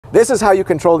This is how you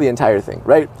control the entire thing,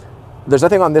 right? There's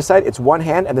nothing on this side, it's one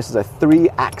hand, and this is a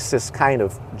 3-axis kind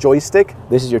of joystick.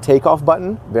 This is your takeoff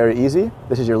button, very easy.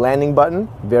 This is your landing button,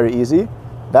 very easy.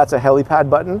 That's a helipad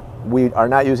button. We are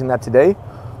not using that today.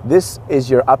 This is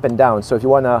your up and down. So if you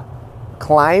wanna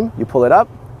climb, you pull it up,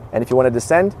 and if you wanna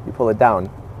descend, you pull it down.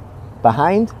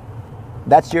 Behind,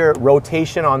 that's your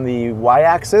rotation on the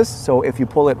y-axis. So if you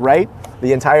pull it right,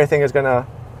 the entire thing is gonna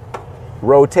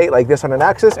rotate like this on an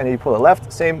axis, and if you pull it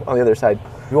left, same on the other side.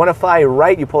 If you wanna fly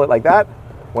right, you pull it like that.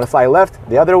 You wanna fly left,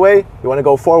 the other way. You wanna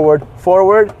go forward,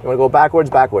 forward. You wanna go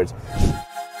backwards, backwards.